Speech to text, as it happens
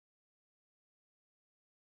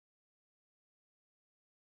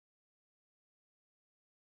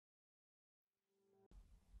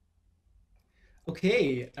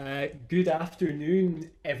Okay, good afternoon,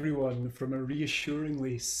 everyone, from a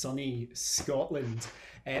reassuringly sunny Scotland.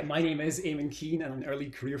 My name is Eamon Keane, and I'm an early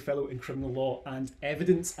career fellow in criminal law and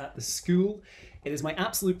evidence at the school. It is my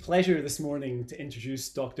absolute pleasure this morning to introduce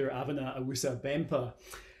Dr. Abenaa Owusu-Bempah.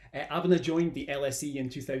 Abenaa joined the LSE in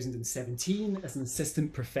 2017 as an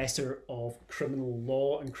assistant professor of criminal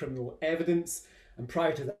law and criminal evidence. And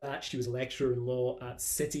prior to that, she was a lecturer in law at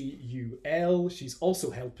City UL. She's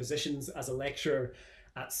also held positions as a lecturer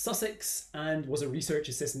at Sussex and was a research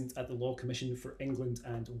assistant at the Law Commission for England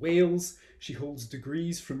and Wales. She holds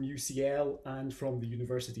degrees from UCL and from the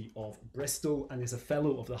University of Bristol and is a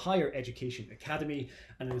fellow of the Higher Education Academy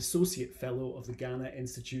and an associate fellow of the Ghana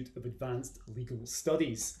Institute of Advanced Legal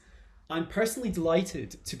Studies. I'm personally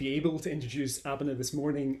delighted to be able to introduce Abenaa this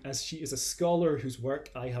morning, as she is a scholar whose work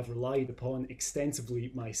I have relied upon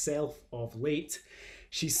extensively myself of late.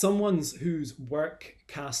 She's someone whose work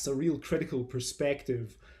casts a real critical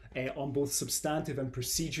perspective on both substantive and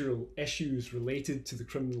procedural issues related to the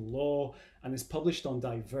criminal law, and is published on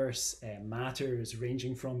diverse matters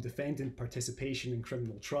ranging from defendant participation in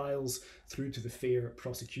criminal trials through to the fair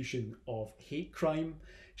prosecution of hate crime.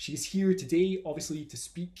 She's here today, obviously, to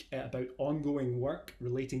speak about ongoing work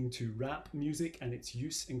relating to rap music and its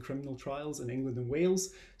use in criminal trials in England and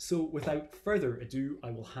Wales. So, without further ado, I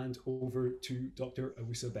will hand over to Dr.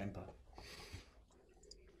 Owusu-Bempah.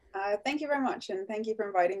 Thank you very much, and thank you for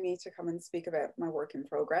inviting me to come and speak about my work in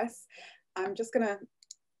progress. I'm just going to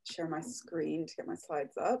share my screen to get my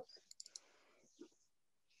slides up.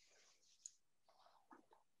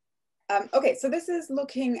 Okay, so this is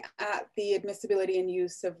looking at the admissibility and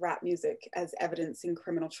use of rap music as evidence in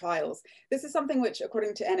criminal trials. This is something which,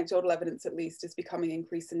 according to anecdotal evidence at least, is becoming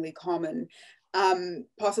increasingly common,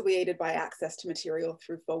 possibly aided by access to material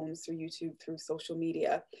through phones, through YouTube, through social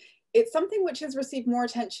media. It's something which has received more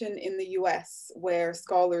attention in the US, where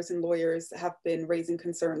scholars and lawyers have been raising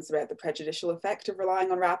concerns about the prejudicial effect of relying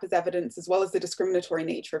on rap as evidence, as well as the discriminatory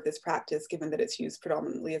nature of this practice, given that it's used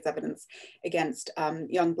predominantly as evidence against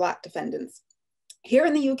young Black defendants. Here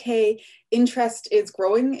in the UK, interest is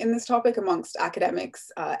growing in this topic amongst academics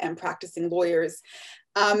and practicing lawyers.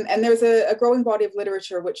 And there's a growing body of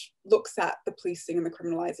literature which looks at the policing and the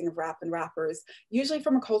criminalizing of rap and rappers, usually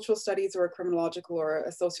from a cultural studies or a criminological or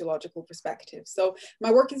a sociological perspective. So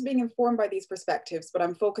my work is being informed by these perspectives, but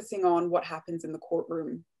I'm focusing on what happens in the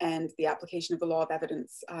courtroom and the application of the law of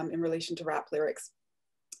evidence in relation to rap lyrics.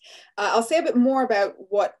 I'll say a bit more about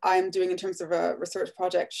what I'm doing in terms of a research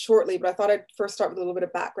project shortly, but I thought I'd first start with a little bit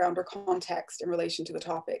of background or context in relation to the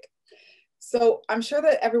topic. So I'm sure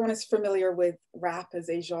that everyone is familiar with rap as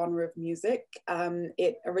a genre of music.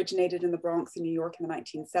 It originated in the Bronx in New York in the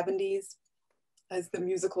 1970s as the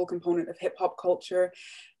musical component of hip hop culture,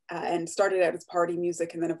 and started out as party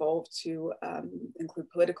music and then evolved to include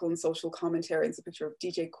political and social commentary. It's a picture of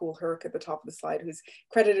DJ Kool Herc at the top of the slide, who's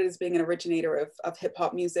credited as being an originator of hip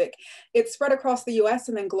hop music. It spread across the US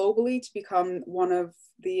and then globally to become one of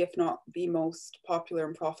the, if not the most popular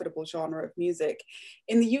and profitable genre of music.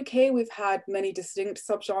 In the UK, we've had many distinct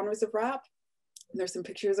subgenres of rap. There's some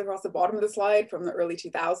pictures across the bottom of the slide from the early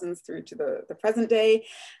 2000s through to the present day,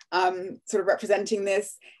 sort of representing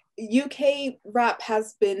this. UK rap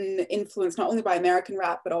has been influenced not only by American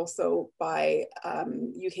rap, but also by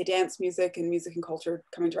UK dance music and music and culture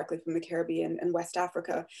coming directly from the Caribbean and West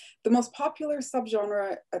Africa. The most popular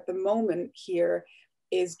subgenre at the moment here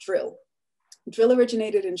is drill. Drill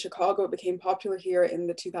originated in Chicago. It became popular here in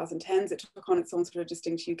the 2010s. It took on its own sort of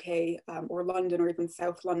distinct UK or London or even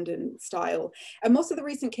South London style. And most of the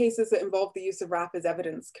recent cases that involve the use of rap as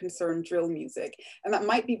evidence concern drill music. And that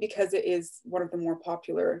might be because it is one of the more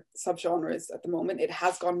popular subgenres at the moment. It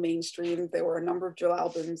has gone mainstream. There were a number of drill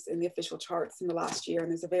albums in the official charts in the last year,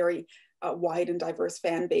 and there's a very wide and diverse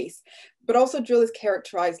fan base. But also drill is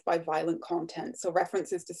characterized by violent content. So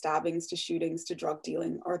references to stabbings, to shootings, to drug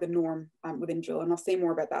dealing are the norm within drill. And I'll say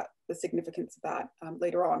more about that, the significance of that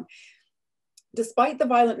later on. Despite the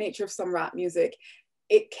violent nature of some rap music,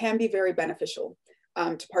 it can be very beneficial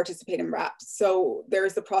to participate in rap. So there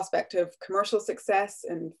is the prospect of commercial success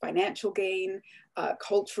and financial gain,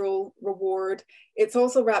 cultural reward. It's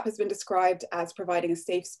also, rap has been described as providing a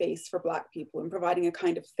safe space for Black people and providing a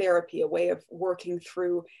kind of therapy, a way of working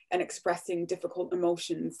through and expressing difficult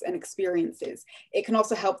emotions and experiences. It can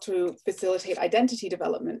also help to facilitate identity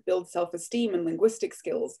development, build self-esteem and linguistic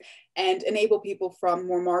skills, and enable people from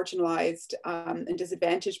more marginalized and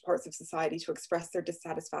disadvantaged parts of society to express their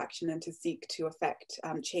dissatisfaction and to seek to affect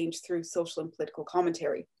change through social and political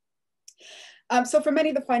commentary. So for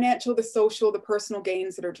many, the financial, the social, the personal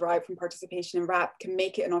gains that are derived from participation in rap can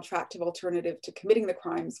make it an attractive alternative to committing the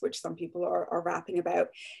crimes which some people are rapping about.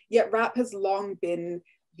 Yet rap has long been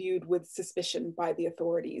viewed with suspicion by the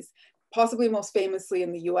authorities. Possibly most famously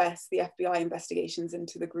in the US, the FBI investigations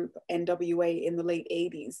into the group NWA in the late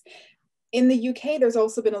 80s. In the UK, there's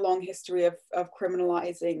also been a long history of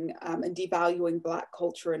criminalizing and devaluing Black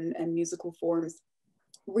culture and musical forms.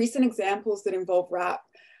 Recent examples that involve rap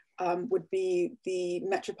would be the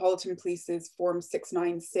Metropolitan Police's Form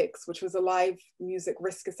 696, which was a live music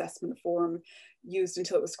risk assessment form used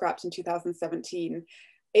until it was scrapped in 2017.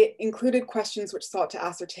 It included questions which sought to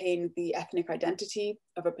ascertain the ethnic identity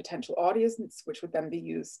of a potential audience, which would then be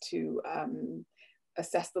used to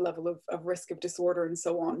assess the level of risk of disorder and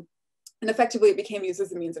so on. And effectively, it became used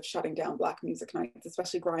as a means of shutting down Black music nights,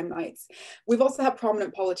 especially grime nights. We've also had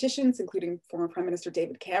prominent politicians, including former Prime Minister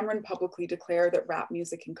David Cameron, publicly declare that rap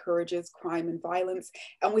music encourages crime and violence.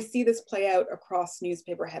 And we see this play out across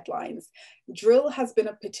newspaper headlines. Drill has been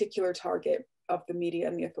a particular target of the media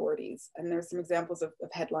and the authorities. And there's some examples of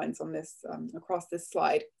headlines on this across this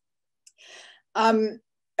slide.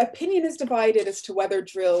 Opinion is divided as to whether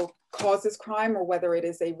drill causes crime or whether it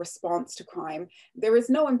is a response to crime. There is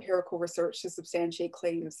no empirical research to substantiate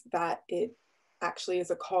claims that it actually is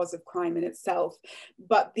a cause of crime in itself,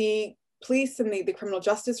 but the police and the criminal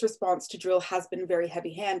justice response to drill has been very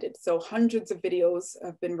heavy-handed. So hundreds of videos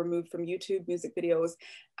have been removed from YouTube, music videos,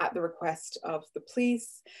 at the request of the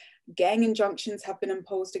police. Gang injunctions have been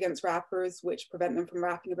imposed against rappers, which prevent them from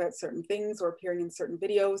rapping about certain things or appearing in certain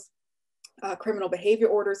videos. Criminal behavior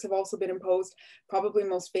orders have also been imposed, probably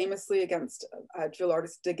most famously against drill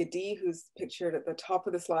artist Digga D, who's pictured at the top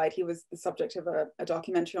of the slide. He was the subject of a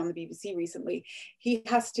documentary on the BBC recently. He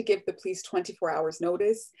has to give the police 24 hours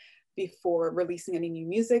notice before releasing any new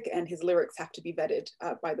music, and his lyrics have to be vetted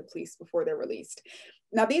by the police before they're released.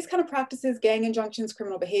 Now, these kind of practices, gang injunctions,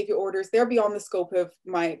 criminal behavior orders, they're beyond the scope of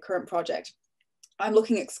my current project. I'm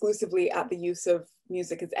looking exclusively at the use of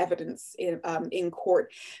music as evidence in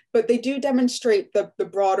court, but they do demonstrate the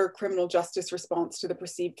broader criminal justice response to the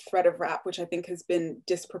perceived threat of rap, which I think has been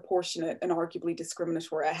disproportionate and arguably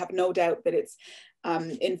discriminatory. I have no doubt that it's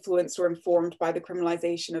influenced or informed by the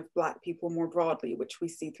criminalization of Black people more broadly, which we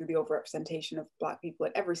see through the overrepresentation of Black people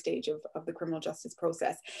at every stage of the criminal justice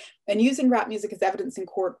process. And using rap music as evidence in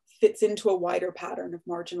court fits into a wider pattern of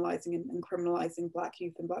marginalizing and criminalizing Black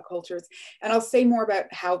youth and Black cultures. And I'll say more about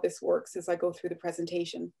how this works as I go through the presentation.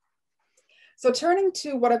 So turning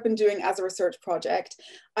to what I've been doing as a research project,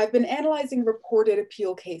 I've been analyzing reported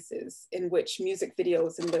appeal cases in which music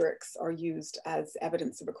videos and lyrics are used as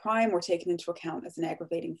evidence of a crime or taken into account as an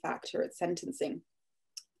aggravating factor at sentencing.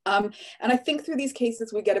 And I think through these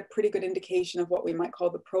cases, we get a pretty good indication of what we might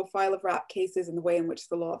call the profile of rap cases and the way in which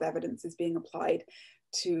the law of evidence is being applied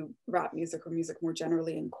to rap music or music more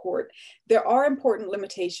generally in court. There are important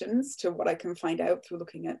limitations to what I can find out through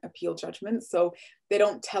looking at appeal judgments. So they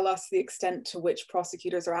don't tell us the extent to which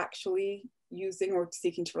prosecutors are actually using or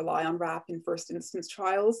seeking to rely on rap in first instance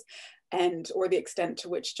trials, or the extent to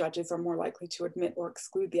which judges are more likely to admit or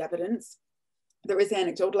exclude the evidence. There is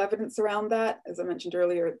anecdotal evidence around that. As I mentioned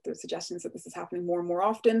earlier, there's suggestions that this is happening more and more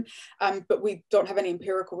often, but we don't have any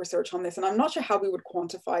empirical research on this. And I'm not sure how we would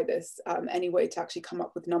quantify this anyway to actually come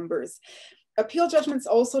up with numbers. Appeal judgments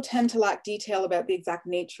also tend to lack detail about the exact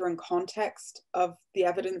nature and context of the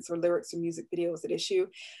evidence or lyrics or music videos at issue.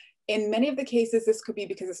 In many of the cases, this could be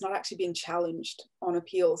because it's not actually being challenged on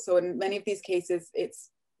appeal. So in many of these cases, it's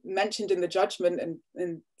mentioned in the judgment and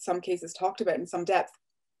in some cases talked about in some depth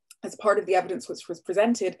as part of the evidence which was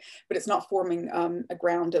presented, but it's not forming a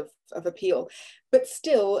ground of appeal. But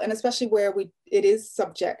still, and especially where it is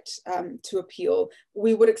subject to appeal,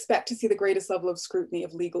 we would expect to see the greatest level of scrutiny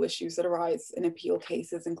of legal issues that arise in appeal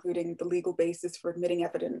cases, including the legal basis for admitting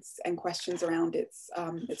evidence and questions around its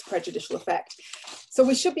prejudicial effect. So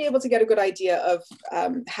we should be able to get a good idea of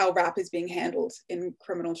how rap is being handled in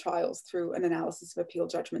criminal trials through an analysis of appeal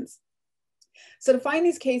judgments. So to find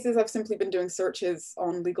these cases, I've simply been doing searches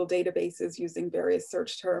on legal databases using various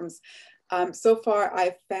search terms. So far,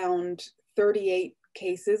 I've found 38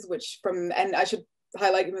 cases, and I should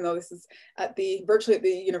highlight, even though this is virtually at the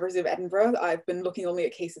University of Edinburgh, I've been looking only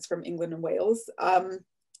at cases from England and Wales. And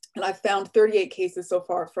I've found 38 cases so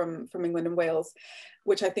far from England and Wales,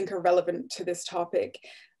 which I think are relevant to this topic.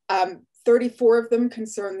 34 of them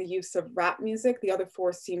concern the use of rap music. The other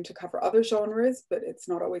 4 seem to cover other genres, but it's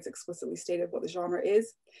not always explicitly stated what the genre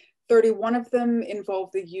is. 31 of them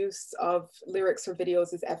involve the use of lyrics or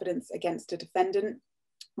videos as evidence against a defendant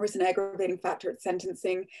or as an aggravating factor at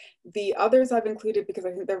sentencing. The others I've included because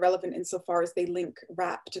I think they're relevant insofar as they link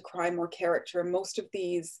rap to crime or character. And most of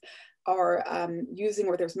these are using,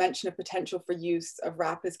 or there's mention of potential for use of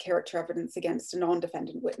rap as character evidence against a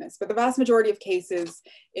non-defendant witness. But the vast majority of cases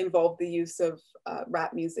involve the use of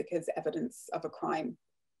rap music as evidence of a crime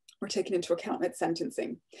or taken into account at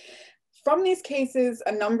sentencing. From these cases,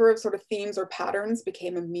 a number of sort of themes or patterns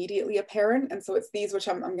became immediately apparent. And so it's these which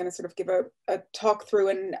I'm going to sort of give a talk through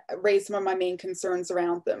and raise some of my main concerns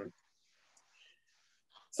around them.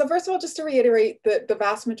 So first of all, just to reiterate that the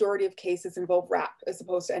vast majority of cases involve rap as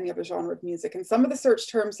opposed to any other genre of music. And some of the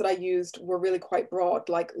search terms that I used were really quite broad,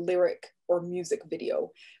 like lyric or music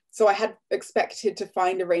video. So I had expected to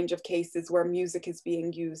find a range of cases where music is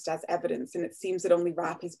being used as evidence, and it seems that only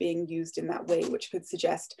rap is being used in that way, which could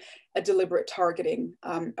suggest a deliberate targeting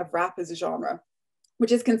of rap as a genre,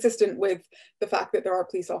 which is consistent with the fact that there are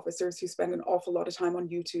police officers who spend an awful lot of time on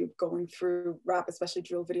YouTube going through rap, especially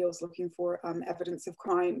drill videos, looking for evidence of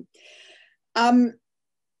crime.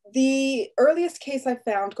 The earliest case I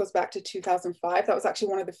found goes back to 2005. That was actually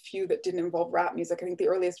one of the few that didn't involve rap music. I think the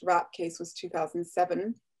earliest rap case was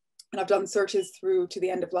 2007. And I've done searches through to the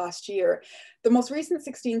end of last year. The most recent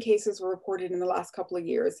 16 cases were reported in the last couple of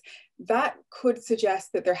years. That could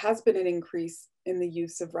suggest that there has been an increase in the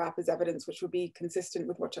use of rap as evidence, which would be consistent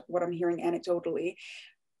with what I'm hearing anecdotally.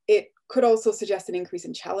 It could also suggest an increase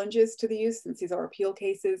in challenges to the use, since these are appeal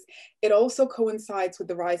cases. It also coincides with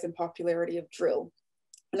the rise in popularity of drill.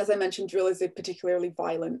 And as I mentioned, drill is a particularly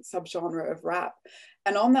violent subgenre of rap.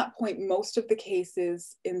 And on that point, most of the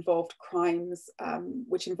cases involved crimes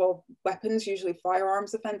which involve weapons, usually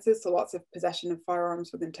firearms offenses, so lots of possession of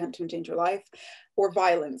firearms with intent to endanger life, or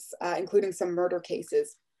violence, including some murder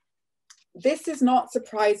cases. This is not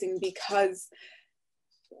surprising because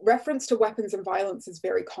reference to weapons and violence is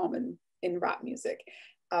very common in rap music.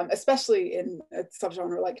 Especially in a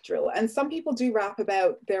subgenre like drill. And some people do rap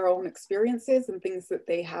about their own experiences and things that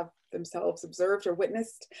they have themselves observed or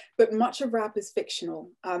witnessed, but much of rap is fictional.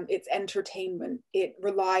 It's entertainment. It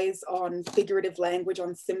relies on figurative language,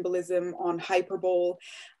 on symbolism, on hyperbole,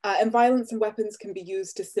 and violence and weapons can be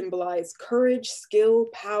used to symbolize courage, skill,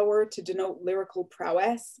 power, to denote lyrical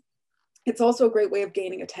prowess. It's also a great way of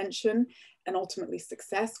gaining attention and ultimately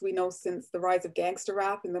success. We know since the rise of gangster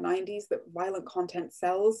rap in the 90s that violent content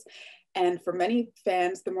sells. And for many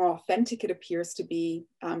fans, the more authentic it appears to be,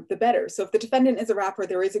 the better. So if the defendant is a rapper,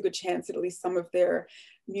 there is a good chance that at least some of their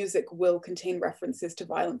music will contain references to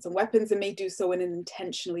violence and weapons, and may do so in an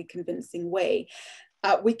intentionally convincing way.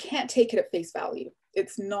 We can't take it at face value.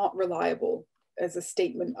 It's not reliable as a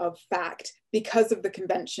statement of fact because of the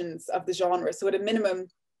conventions of the genre. So at a minimum,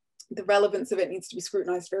 the relevance of it needs to be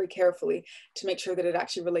scrutinized very carefully to make sure that it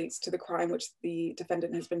actually relates to the crime which the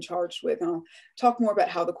defendant has been charged with. And I'll talk more about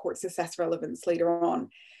how the courts assess relevance later on.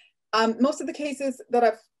 Most of the cases that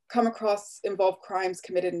I've come across involve crimes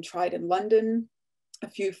committed and tried in London, a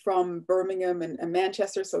few from Birmingham and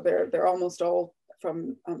Manchester, so they're almost all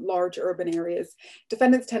from large urban areas.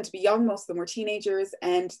 Defendants tend to be young, most of them were teenagers,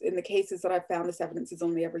 and in the cases that I've found, this evidence is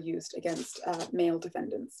only ever used against male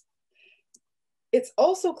defendants. It's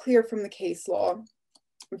also clear from the case law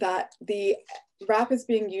that the rap is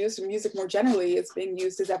being used, and music more generally is being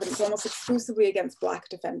used as evidence almost exclusively against Black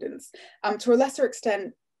defendants. To a lesser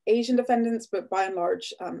extent, Asian defendants, but by and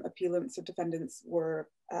large, appellants or defendants were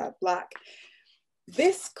Black.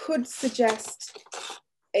 This could suggest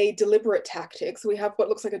a deliberate tactic. So we have what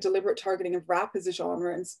looks like a deliberate targeting of rap as a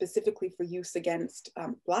genre, and specifically for use against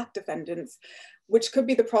Black defendants, which could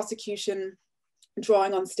be the prosecution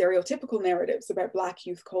drawing on stereotypical narratives about Black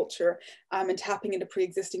youth culture and tapping into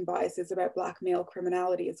pre-existing biases about Black male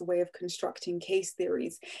criminality as a way of constructing case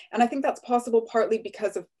theories. And I think that's possible partly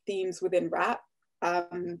because of themes within rap,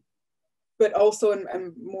 but also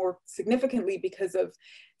and more significantly because of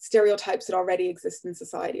stereotypes that already exist in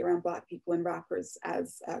society around Black people and rappers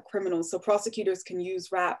as criminals. So prosecutors can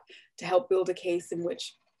use rap to help build a case in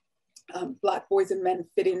which Black boys and men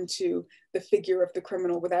fit into the figure of the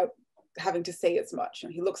criminal without having to say as much.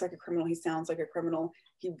 He looks like a criminal, he sounds like a criminal,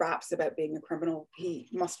 he raps about being a criminal, he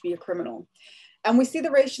must be a criminal. And we see the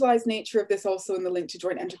racialized nature of this also in the link to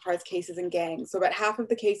joint enterprise cases and gangs. So about half of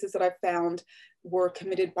the cases that I've found were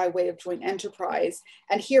committed by way of joint enterprise.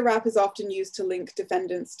 And here rap is often used to link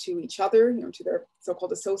defendants to each other, to their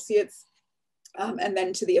so-called associates. and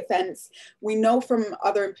then to the offence. We know from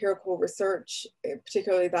other empirical research,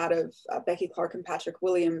 particularly that of Becky Clark and Patrick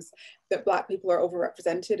Williams, that Black people are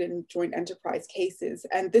overrepresented in joint enterprise cases.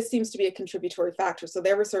 And this seems to be a contributory factor. So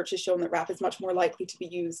their research has shown that rap is much more likely to be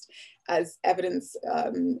used as evidence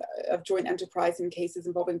of joint enterprise in cases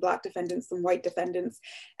involving Black defendants than white defendants,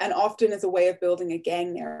 and often as a way of building a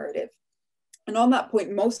gang narrative. And on that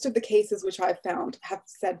point, most of the cases which I've found have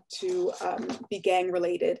said to be gang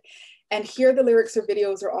related. And here the lyrics or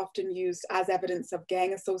videos are often used as evidence of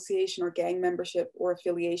gang association or gang membership or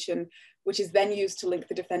affiliation, which is then used to link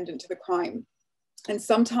the defendant to the crime. And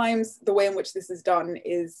sometimes the way in which this is done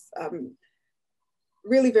is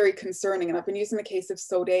really very concerning. And I've been using the case of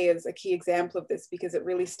Sodé as a key example of this because it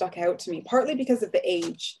really stuck out to me, partly because of the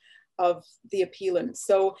age of the appellant.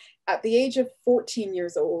 So at the age of 14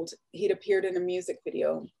 years old, he'd appeared in a music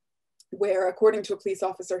video where, according to a police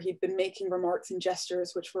officer, he'd been making remarks and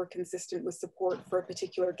gestures which were consistent with support for a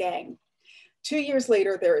particular gang. 2 years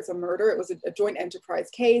later, there is a murder. It was a joint enterprise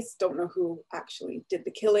case. Don't know who actually did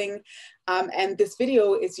the killing. And this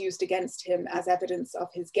video is used against him as evidence of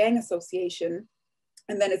his gang association,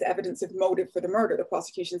 and then as evidence of motive for the murder, the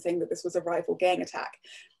prosecution saying that this was a rival gang attack.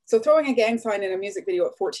 So throwing a gang sign in a music video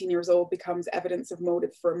at 14 years old becomes evidence of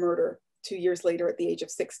motive for a murder 2 years later at the age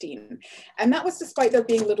of 16. And that was despite there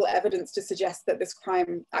being little evidence to suggest that this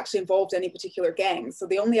crime actually involved any particular gang. So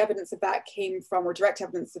the only evidence of that came from, or direct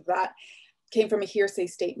evidence of that, came from a hearsay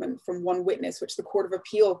statement from one witness, which the Court of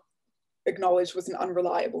Appeal acknowledged was an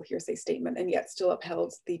unreliable hearsay statement, and yet still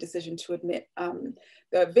upheld the decision to admit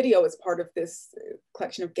the video as part of this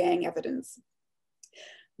collection of gang evidence.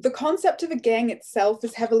 The concept of a gang itself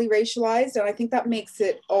is heavily racialized, and I think that makes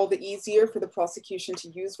it all the easier for the prosecution to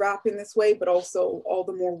use rap in this way, but also all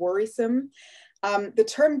the more worrisome. The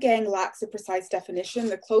term gang lacks a precise definition.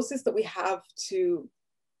 The closest that we have to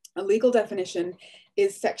a legal definition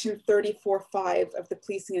is section 34(5) of the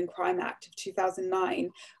Policing and Crime Act of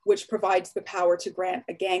 2009, which provides the power to grant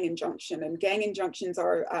a gang injunction. And gang injunctions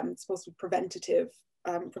are supposed to be preventative,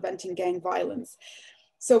 preventing gang violence.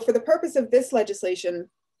 So for the purpose of this legislation,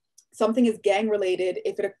 something is gang related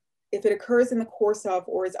if it occurs in the course of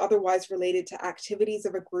or is otherwise related to activities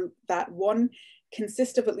of a group that, one,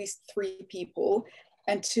 consists of at least 3 people,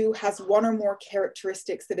 and 2, has one or more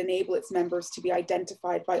characteristics that enable its members to be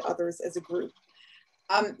identified by others as a group.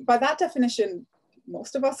 By that definition,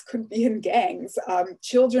 most of us could be in gangs.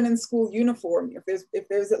 Children in school uniform, if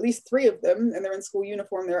there's at least 3 of them and they're in school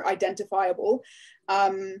uniform, they're identifiable.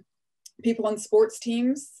 People on sports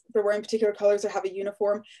teams, they're wearing particular colors or have a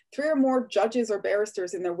uniform. 3 or more judges or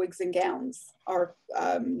barristers in their wigs and gowns are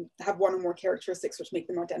have one or more characteristics which make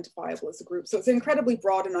them identifiable as a group. So it's an incredibly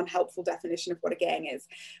broad and unhelpful definition of what a gang is.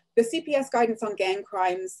 The CPS guidance on gang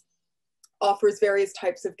crimes offers various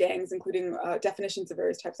types of gangs, including definitions of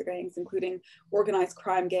various types of gangs, including organized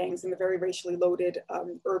crime gangs and the very racially loaded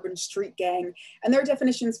urban street gang. And their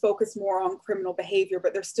definitions focus more on criminal behavior,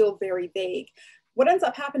 but they're still very vague. What ends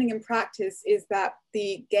up happening in practice is that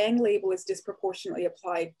the gang label is disproportionately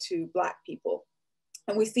applied to Black people.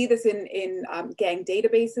 And we see this in gang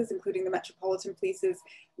databases, including the Metropolitan Police's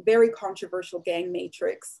very controversial gang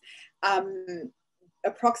matrix.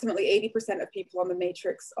 Approximately 80% of people on the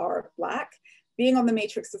matrix are Black. Being on the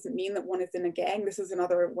matrix doesn't mean that one is in a gang. This is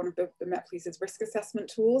another one of the Met Police's risk assessment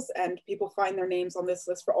tools, and people find their names on this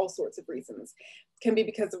list for all sorts of reasons. It can be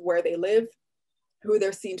because of where they live, who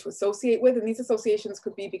they're seen to associate with, and these associations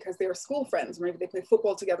could be because they are school friends, or maybe they play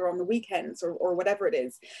football together on the weekends, or whatever it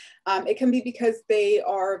is. It can be because they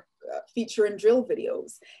are feature in drill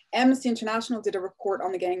videos. Amnesty International did a report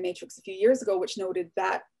on the gang matrix a few years ago, which noted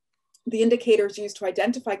that the indicators used to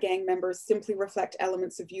identify gang members simply reflect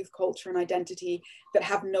elements of youth culture and identity that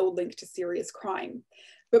have no link to serious crime.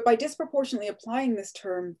 But by disproportionately applying this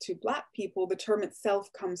term to Black people, the term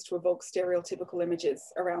itself comes to evoke stereotypical images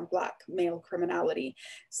around Black male criminality.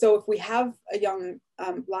 So if we have a young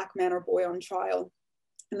Black man or boy on trial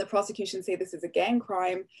and the prosecution say this is a gang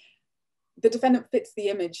crime, the defendant fits the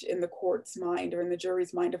image in the court's mind or in the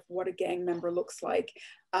jury's mind of what a gang member looks like.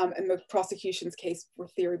 And the prosecution's case for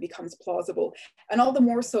theory becomes plausible. And all the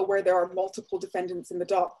more so where there are multiple defendants in the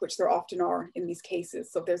dock, which there often are in these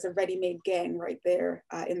cases. So there's a ready-made gang right there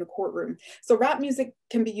in the courtroom. So rap music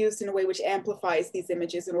can be used in a way which amplifies these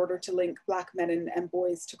images in order to link Black men and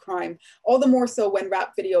boys to crime. All the more so when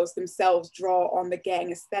rap videos themselves draw on the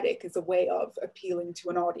gang aesthetic as a way of appealing to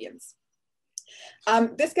an audience.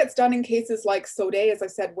 This gets done in cases like Sodé, as I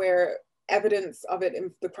said, where evidence of it in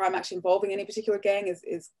the crime actually involving any particular gang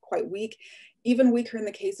is quite weak. Even weaker in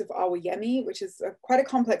the case of Owusu-Bempah, which is quite a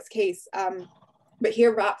complex case. But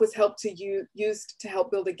here rap was used to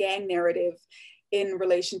help build a gang narrative in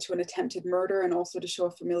relation to an attempted murder and also to show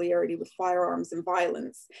a familiarity with firearms and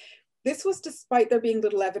violence. This was despite there being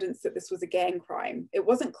little evidence that this was a gang crime. It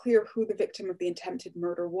wasn't clear who the victim of the attempted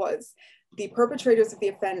murder was. The perpetrators of the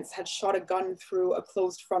offense had shot a gun through a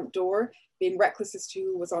closed front door, being reckless as to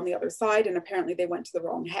who was on the other side, and apparently they went to the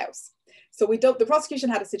wrong house. So the prosecution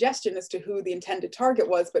had a suggestion as to who the intended target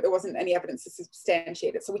was, but there wasn't any evidence to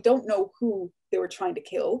substantiate it. So we don't know who they were trying to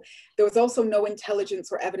kill. There was also no intelligence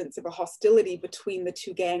or evidence of a hostility between the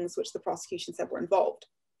two gangs, which the prosecution said were involved.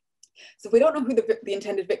 So if we don't know who the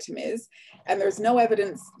intended victim is, and there's no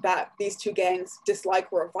evidence that these two gangs dislike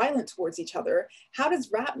or are violent towards each other, how does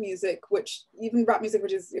rap music, which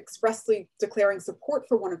is expressly declaring support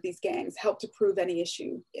for one of these gangs, help to prove any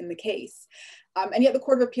issue in the case? And yet the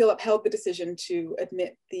Court of Appeal upheld the decision to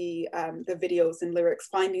admit the videos and lyrics,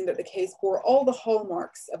 finding that the case bore all the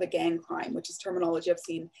hallmarks of a gang crime, which is terminology I've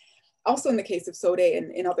seen also in the case of Sode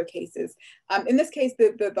and in other cases. In this case,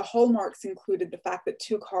 the hallmarks included the fact that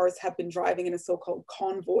two cars have been driving in a so-called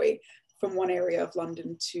convoy from one area of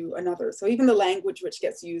London to another. So even the language which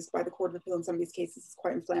gets used by the Court of Appeal in some of these cases is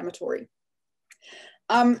quite inflammatory.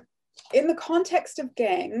 In the context of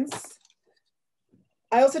gangs,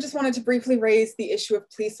 I also just wanted to briefly raise the issue of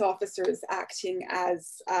police officers acting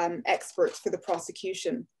as experts for the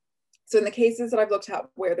prosecution. So in the cases that I've looked at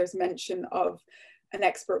where there's mention of an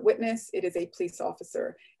expert witness, it is a police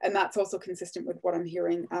officer. And that's also consistent with what I'm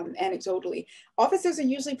hearing anecdotally. Officers are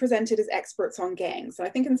usually presented as experts on gangs. And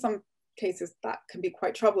I think in some cases that can be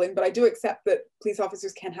quite troubling, but I do accept that police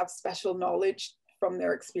officers can have special knowledge from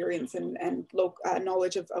their experience and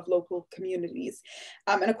knowledge of local communities.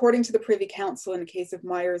 And according to the Privy Council in the case of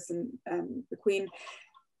Myers and the Queen,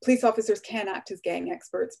 police officers can act as gang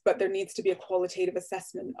experts, but there needs to be a qualitative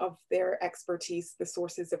assessment of their expertise, the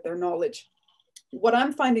sources of their knowledge. What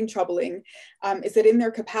I'm finding troubling is that in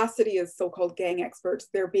their capacity as so-called gang experts,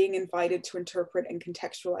 they're being invited to interpret and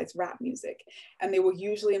contextualize rap music. And they will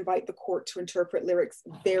usually invite the court to interpret lyrics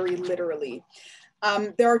very literally.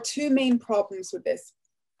 There are two main problems with this.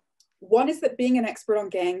 One is that being an expert on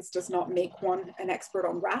gangs does not make one an expert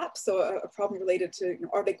on rap. So a problem related to,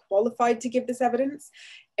 are they qualified to give this evidence?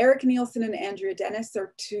 Eric Nielsen and Andrea Dennis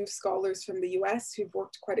are two scholars from the US who've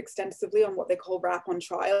worked quite extensively on what they call rap on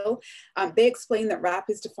trial. They explain that rap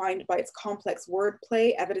is defined by its complex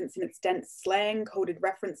wordplay, evidence in its dense slang, coded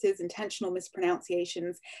references, intentional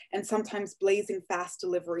mispronunciations, and sometimes blazing fast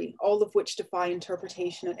delivery, all of which defy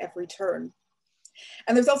interpretation at every turn.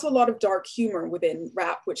 And there's also a lot of dark humor within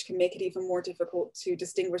rap, which can make it even more difficult to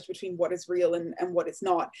distinguish between what is real and what is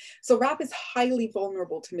not. So rap is highly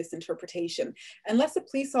vulnerable to misinterpretation. Unless a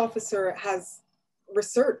police officer has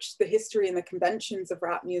researched the history and the conventions of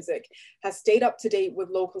rap music, has stayed up to date with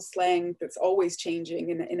local slang that's always changing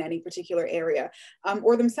in any particular area,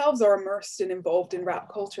 or themselves are immersed and involved in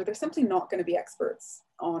rap culture, they're simply not going to be experts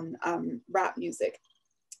on rap music.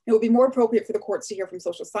 It would be more appropriate for the courts to hear from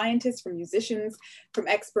social scientists, from musicians, from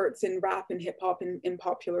experts in rap and hip hop and in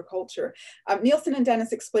popular culture. Nielsen and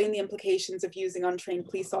Dennis explain the implications of using untrained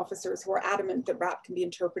police officers who are adamant that rap can be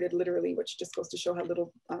interpreted literally, which just goes to show how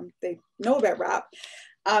little they know about rap,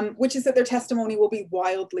 which is that their testimony will be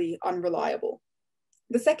wildly unreliable.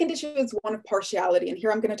 The second issue is one of partiality, and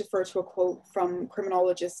here I'm going to defer to a quote from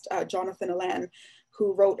criminologist Jonathan Allan,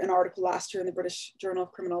 who wrote an article last year in the British Journal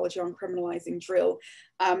of Criminology on criminalizing drill.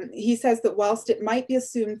 He says that whilst it might be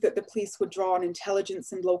assumed that the police would draw on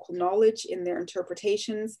intelligence and local knowledge in their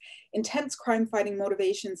interpretations, intense crime-fighting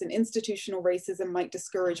motivations and institutional racism might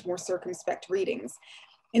discourage more circumspect readings.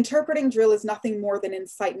 Interpreting drill is nothing more than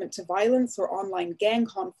incitement to violence or online gang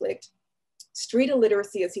conflict. Street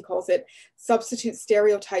illiteracy, as he calls it, substitutes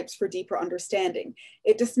stereotypes for deeper understanding.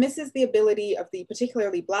 It dismisses the ability of the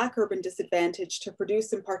particularly Black urban disadvantaged to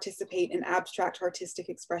produce and participate in abstract artistic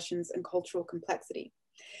expressions and cultural complexity.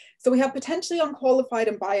 So we have potentially unqualified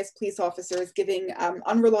and biased police officers giving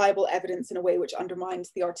unreliable evidence in a way which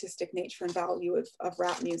undermines the artistic nature and value of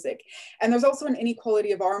rap music. And there's also an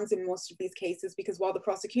inequality of arms in most of these cases, because while the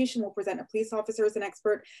prosecution will present a police officer as an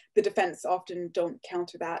expert, the defense often don't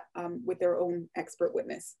counter that with their own expert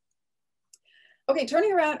witness. Okay,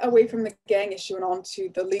 turning around away from the gang issue and on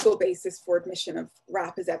to the legal basis for admission of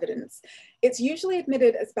rap as evidence. It's usually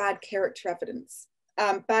admitted as bad character evidence.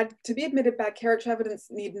 To be admitted, bad character evidence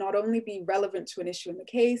need not only be relevant to an issue in the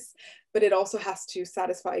case, but it also has to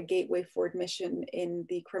satisfy a gateway for admission in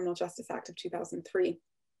the Criminal Justice Act of 2003.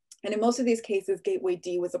 And in most of these cases, Gateway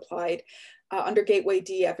D was applied. Under Gateway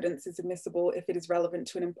D, evidence is admissible if it is relevant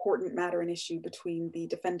to an important matter and issue between the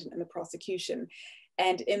defendant and the prosecution.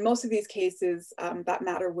 And in most of these cases, that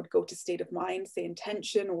matter would go to state of mind, say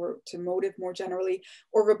intention, or to motive more generally,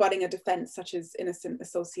 or rebutting a defense such as innocent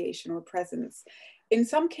association or presence. In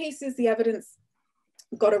some cases, the evidence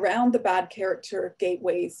got around the bad character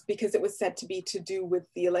gateways because it was said to be to do with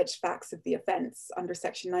the alleged facts of the offense under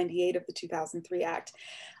Section 98 of the 2003 Act.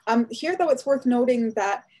 Here, though, it's worth noting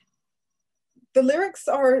that the lyrics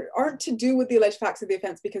aren't to do with the alleged facts of the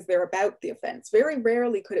offense because they're about the offense. Very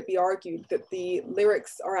rarely could it be argued that the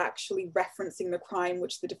lyrics are actually referencing the crime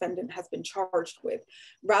which the defendant has been charged with.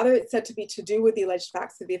 Rather, it's said to be to do with the alleged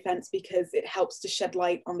facts of the offense because it helps to shed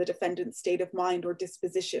light on the defendant's state of mind or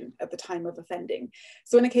disposition at the time of offending.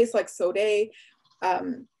 So in a case like Sode,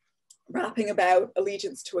 rapping about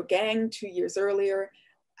allegiance to a gang 2 years earlier,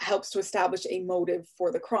 helps to establish a motive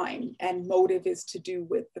for the crime, and motive is to do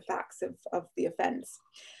with the facts of the offense.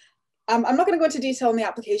 I'm not going to go into detail on the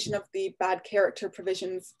application of the bad character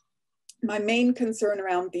provisions. My main concern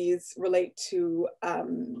around these relate to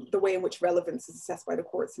the way in which relevance is assessed by the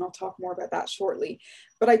courts, and I'll talk more about that shortly.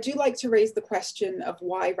 But I do like to raise the question of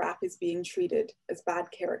why rap is being treated as bad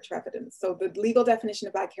character evidence. So the legal definition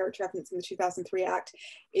of bad character evidence in the 2003 Act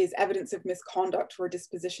is evidence of misconduct or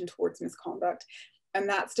disposition towards misconduct. And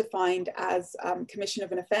that's defined as commission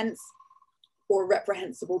of an offense or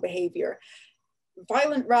reprehensible behavior.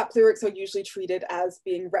 Violent rap lyrics are usually treated as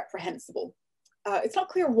being reprehensible. It's not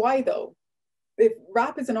clear why, though. If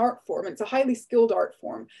rap is an art form, it's a highly skilled art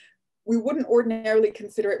form, we wouldn't ordinarily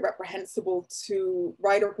consider it reprehensible to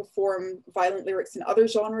write or perform violent lyrics in other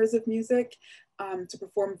genres of music, to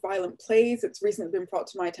perform violent plays. It's recently been brought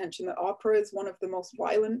to my attention that opera is one of the most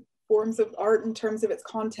violent forms of art in terms of its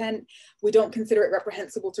content. We don't consider it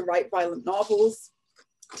reprehensible to write violent novels,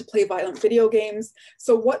 to play violent video games.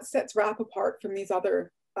 So what sets rap apart from these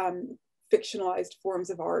other fictionalized forms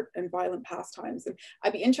of art and violent pastimes? And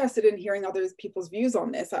I'd be interested in hearing other people's views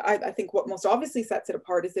on this. I think what most obviously sets it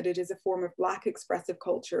apart is that it is a form of Black expressive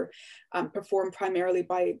culture, performed primarily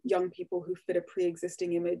by young people who fit a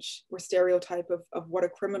pre-existing image or stereotype of what a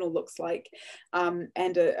criminal looks like, and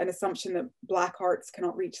an assumption that Black arts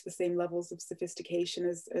cannot reach the same levels of sophistication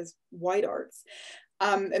as white arts,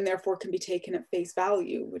 and therefore can be taken at face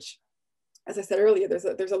value, which, as I said earlier,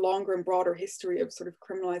 there's a longer and broader history of sort of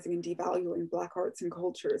criminalizing and devaluing Black arts and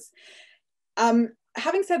cultures.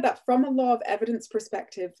 Having said that, from a law of evidence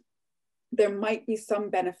perspective, there might be some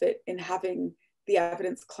benefit in having the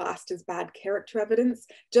evidence classed as bad character evidence,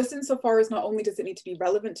 just insofar as not only does it need to be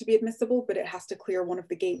relevant to be admissible, but it has to clear one of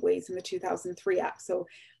the gateways in the 2003 Act. So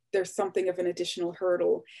there's something of an additional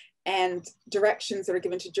hurdle, and directions that are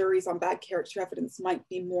given to juries on bad character evidence might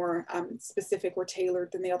be more specific or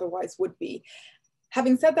tailored than they otherwise would be.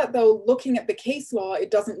 Having said that, though, looking at the case law,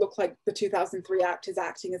 it doesn't look like the 2003 Act is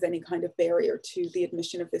acting as any kind of barrier to the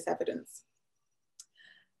admission of this evidence.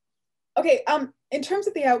 Okay, in terms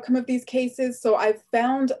of the outcome of these cases, so I've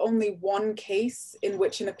found only one case in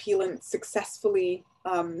which an appellant successfully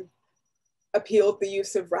appealed the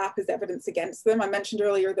use of rap as evidence against them. I mentioned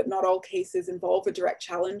earlier that not all cases involve a direct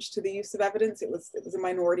challenge to the use of evidence. It was a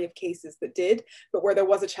minority of cases that did, but where there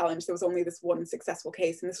was a challenge, there was only this one successful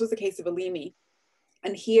case. And this was the case of Alimi.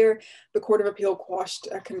 And here, the Court of Appeal quashed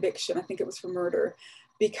a conviction, I think it was for murder,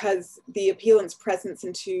 because the appellant's presence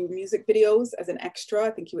in two music videos as an extra, I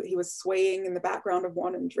think he was swaying in the background of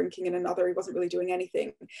one and drinking in another, he wasn't really doing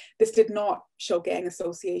anything. This did not show gang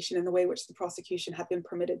association in the way which the prosecution had been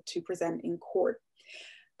permitted to present in court.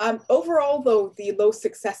 Overall, though, the low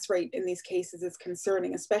success rate in these cases is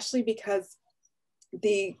concerning, especially because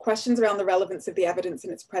the questions around the relevance of the evidence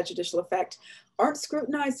and its prejudicial effect aren't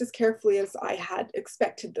scrutinized as carefully as I had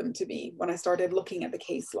expected them to be when I started looking at the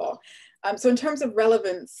case law. So in terms of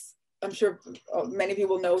relevance, I'm sure many of you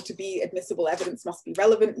will know to be admissible evidence must be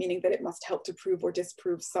relevant, meaning that it must help to prove or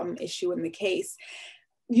disprove some issue in the case.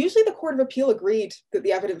 Usually the Court of Appeal agreed that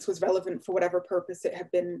the evidence was relevant for whatever purpose it had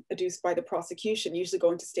been adduced by the prosecution, usually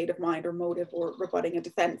going to state of mind or motive or rebutting a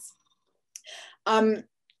defense.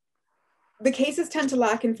 The cases tend to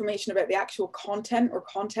lack information about the actual content or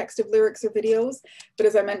context of lyrics or videos, but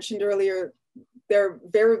as I mentioned earlier, they're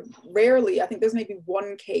very rarely, I think there's maybe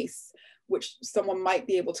one case which someone might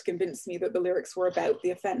be able to convince me that the lyrics were about the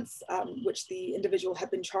offense which the individual had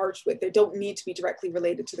been charged with. They don't need to be directly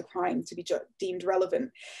related to the crime to be deemed relevant.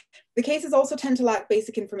 The cases also tend to lack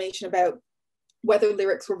basic information about whether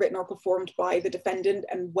lyrics were written or performed by the defendant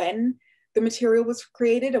and when the material was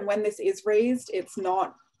created. And when this is raised, it's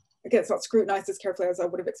not scrutinized as carefully as I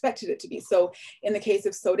would have expected it to be. So in the case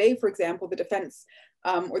of Sode, for example, the defense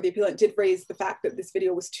or the appellant did raise the fact that this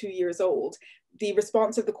video was 2 years old. The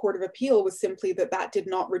response of the Court of Appeal was simply that that did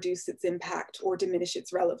not reduce its impact or diminish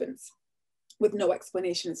its relevance. with no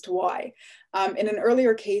explanation as to why. In an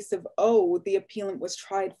earlier case of O, the appellant was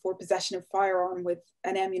tried for possession of firearm with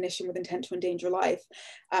an ammunition with intent to endanger life.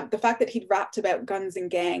 The fact that he'd rapped about guns and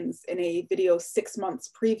gangs in a video 6 months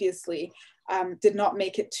previously did not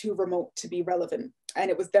make it too remote to be relevant. And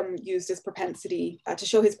it was then used as propensity, to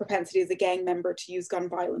show his propensity as a gang member to use gun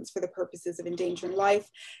violence for the purposes of endangering life,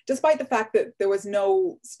 despite the fact that there was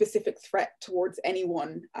no specific threat towards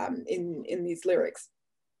anyone in these lyrics.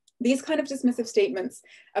 These kind of dismissive statements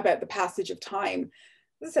about the passage of time,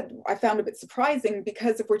 as I said, I found a bit surprising,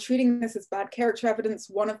 because if we're treating this as bad character evidence,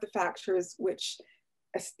 one of the factors which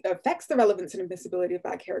affects the relevance and admissibility of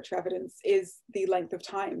bad character evidence is the length of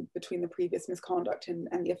time between the previous misconduct and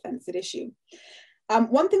the offence at issue.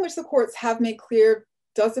 One thing which the courts have made clear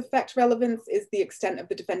does affect relevance is the extent of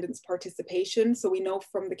the defendant's participation. So we know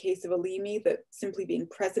from the case of Alimi that simply being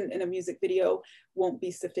present in a music video won't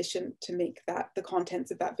be sufficient to make the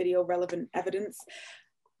contents of that video relevant evidence.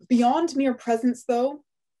 Beyond mere presence though,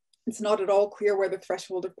 it's not at all clear where the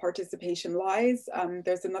threshold of participation lies.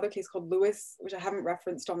 There's another case called Lewis, which I haven't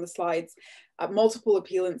referenced on the slides, multiple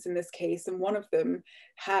appellants in this case, and one of them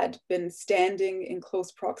had been standing in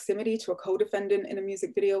close proximity to a co-defendant in a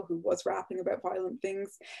music video who was rapping about violent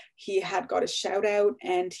things. He had got a shout out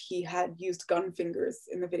and he had used gun fingers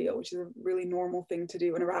in the video, which is a really normal thing to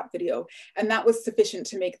do in a rap video. And that was sufficient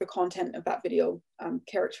to make the content of that video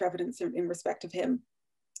character evidence in respect of him.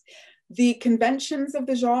 The conventions of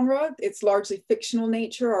the genre, its largely fictional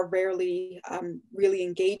nature, are rarely really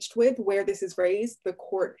engaged with. Where this is raised, the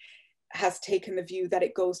court has taken the view that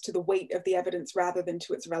it goes to the weight of the evidence rather than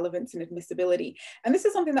to its relevance and admissibility. And this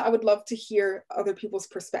is something that I would love to hear other people's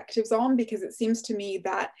perspectives on, because it seems to me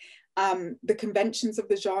that the conventions of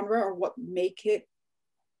the genre are what make it,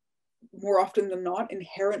 more often than not,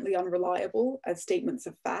 inherently unreliable as statements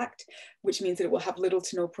of fact, which means that it will have little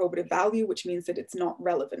to no probative value, which means that it's not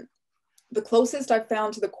relevant. The closest I've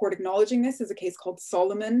found to the court acknowledging this is a case called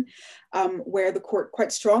Solomon, where the court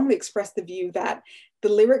quite strongly expressed the view that the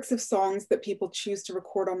lyrics of songs that people choose to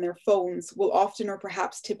record on their phones will often, or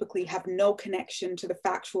perhaps typically, have no connection to the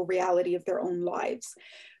factual reality of their own lives.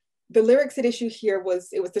 The lyrics at issue here was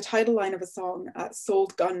the title line of a song,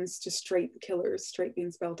 sold guns to straight killers, straight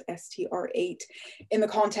being spelled STR8, in the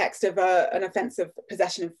context of an offensive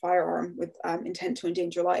possession of firearm with intent to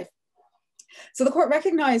endanger life. So the court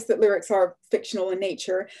recognized that lyrics are fictional in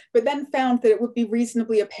nature, but then found that it would be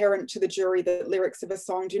reasonably apparent to the jury that lyrics of a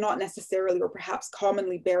song do not necessarily or perhaps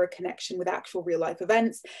commonly bear a connection with actual real life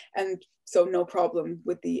events, and so no problem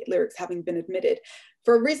with the lyrics having been admitted.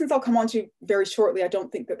 For reasons I'll come on to very shortly, I don't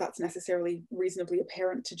think that that's necessarily reasonably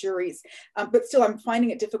apparent to juries, but still I'm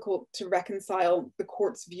finding it difficult to reconcile the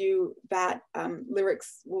court's view that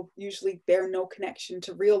lyrics will usually bear no connection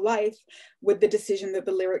to real life with the decision that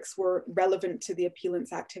the lyrics were relevant to the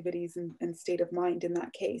appellant's activities and state of mind in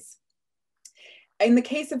that case. In the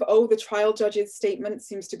case of O, the trial judge's statement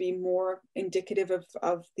seems to be more indicative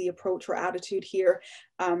of the approach or attitude here,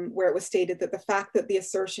 where it was stated that the fact that the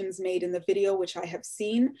assertions made in the video, which I have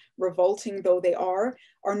seen, revolting though they are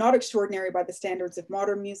not extraordinary by the standards of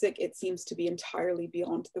modern music. It seems to be entirely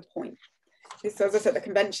beyond the point. So as I said, the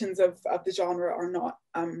conventions of the genre are not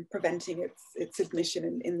preventing its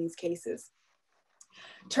admission in these cases.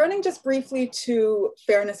 Turning just briefly to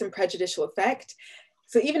fairness and prejudicial effect.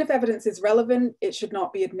 So even if evidence is relevant, it should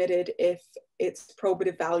not be admitted if its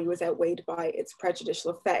probative value is outweighed by its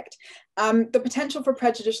prejudicial effect. The potential for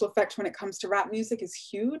prejudicial effect when it comes to rap music is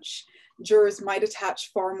huge. Jurors might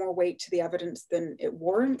attach far more weight to the evidence than it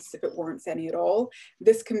warrants, if it warrants any at all.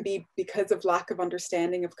 This can be because of lack of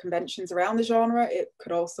understanding of conventions around the genre. It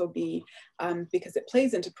could also be because it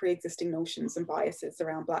plays into pre-existing notions and biases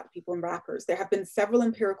around Black people and rappers. There have been several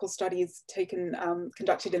empirical studies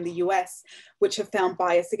conducted in the US, which have found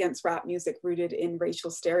bias against rap music rooted in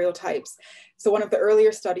racial stereotypes. So one of the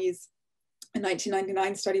earlier studies, a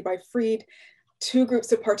 1999 study by Freed, 2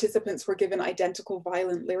 groups of participants were given identical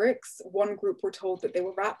violent lyrics. One group were told that they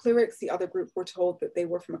were rap lyrics, the other group were told that they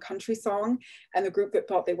were from a country song, and the group that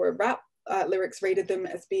thought they were rap lyrics rated them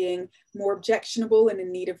as being more objectionable and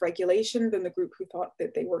in need of regulation than the group who thought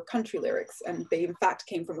that they were country lyrics, and they in fact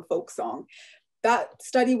came from a folk song. That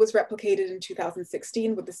study was replicated in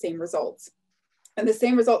 2016 with the same results. And the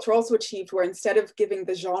same results were also achieved where instead of giving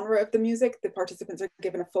the genre of the music, the participants are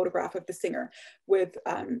given a photograph of the singer, with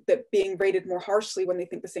that being rated more harshly when they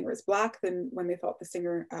think the singer is Black than when they thought the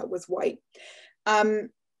singer was white.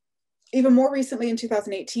 Even more recently in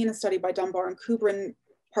 2018, a study by Dunbar and Kubrin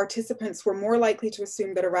participants were more likely to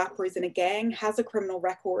assume that a rapper is in a gang, has a criminal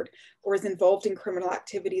record, or is involved in criminal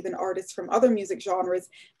activity than artists from other music genres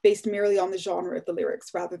based merely on the genre of the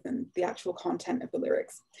lyrics rather than the actual content of the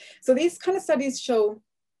lyrics. So these kind of studies show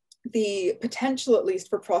the potential, at least,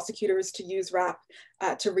 for prosecutors to use rap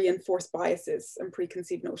to reinforce biases and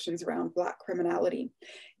preconceived notions around Black criminality.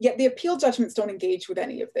 Yet the appeal judgments don't engage with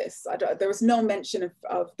any of this. There was no mention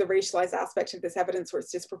of the racialized aspect of this evidence or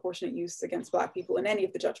its disproportionate use against Black people in any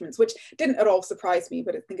of the judgments, which didn't at all surprise me,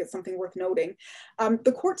 but I think it's something worth noting.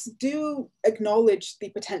 The courts do acknowledge the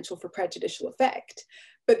potential for prejudicial effect,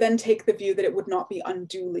 but then take the view that it would not be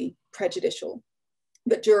unduly prejudicial,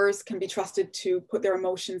 that jurors can be trusted to put their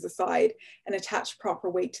emotions aside and attach proper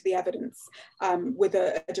weight to the evidence with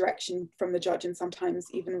a direction from the judge, and sometimes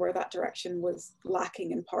even where that direction was lacking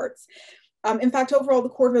in parts. In fact, overall, the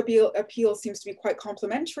Court of Appeal seems to be quite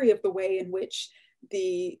complimentary of the way in which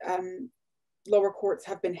the lower courts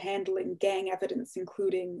have been handling gang evidence,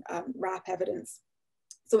 including rap evidence.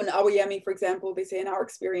 So in Awuyemi, for example, they say, in our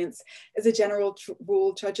experience, as a general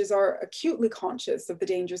rule, judges are acutely conscious of the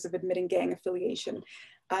dangers of admitting gang affiliation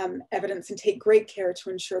evidence and take great care to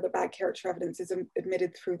ensure that bad character evidence is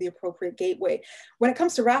admitted through the appropriate gateway. When it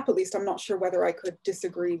comes to rap, at least, I'm not sure whether I could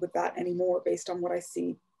disagree with that anymore based on what I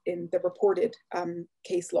see in the reported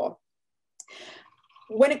case law.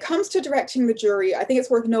 When it comes to directing the jury, I think it's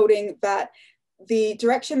worth noting that the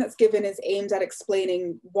direction that's given is aimed at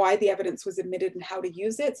explaining why the evidence was admitted and how to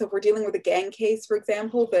use it. So if we're dealing with a gang case, for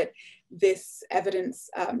example, that this evidence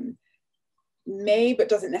may but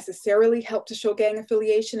doesn't necessarily help to show gang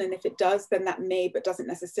affiliation. And if it does, then that may but doesn't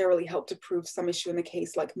necessarily help to prove some issue in the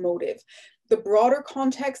case, like motive. The broader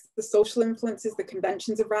context, the social influences, the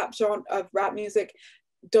conventions of rap music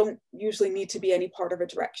don't usually need to be any part of a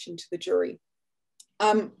direction to the jury.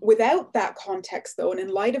 Without that context, though, and in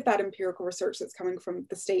light of that empirical research that's coming from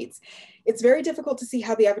the States, it's very difficult to see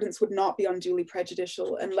how the evidence would not be unduly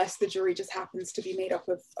prejudicial unless the jury just happens to be made up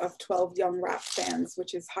of 12 young rap fans,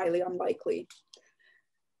 which is highly unlikely.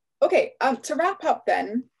 Okay, to wrap up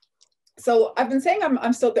then, so I've been saying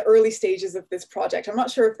I'm still at the early stages of this project. I'm not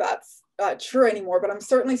sure if that's true anymore, but I'm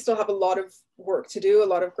certainly still have a lot of work to do, a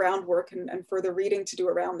lot of groundwork and further reading to do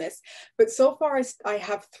around this. But so far, I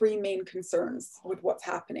have three main concerns with what's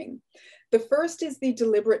happening. The first is the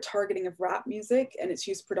deliberate targeting of rap music and its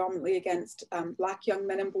use predominantly against Black young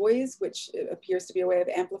men and boys, which appears to be a way of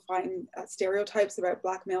amplifying stereotypes about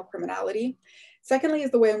Black male criminality. Secondly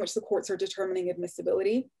is the way in which the courts are determining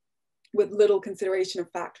admissibility, with little consideration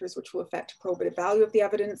of factors which will affect probative value of the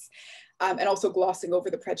evidence, and also glossing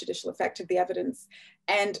over the prejudicial effect of the evidence.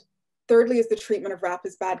 And thirdly is the treatment of rap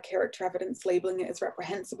as bad character evidence, labeling it as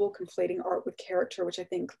reprehensible, conflating art with character, which I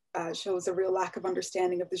think shows a real lack of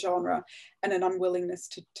understanding of the genre and an unwillingness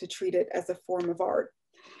to treat it as a form of art.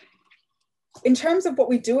 In terms of what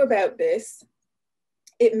we do about this,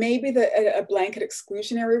 it may be that a blanket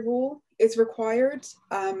exclusionary rule is required.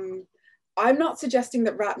 I'm not suggesting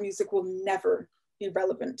that rap music will never be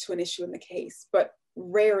relevant to an issue in the case, but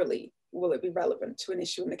rarely will it be relevant to an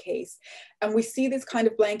issue in the case. And we see this kind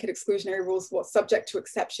of blanket exclusionary rules subject to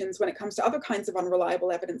exceptions when it comes to other kinds of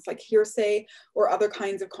unreliable evidence like hearsay or other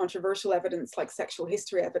kinds of controversial evidence like sexual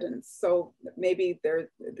history evidence. So maybe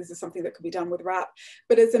this is something that could be done with rap,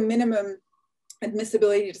 but as a minimum,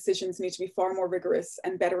 admissibility decisions need to be far more rigorous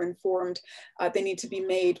and better informed. They need to be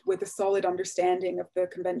made with a solid understanding of the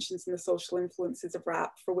conventions and the social influences of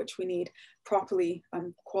rap, for which we need properly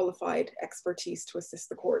qualified expertise to assist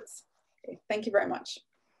the courts. Okay, thank you very much.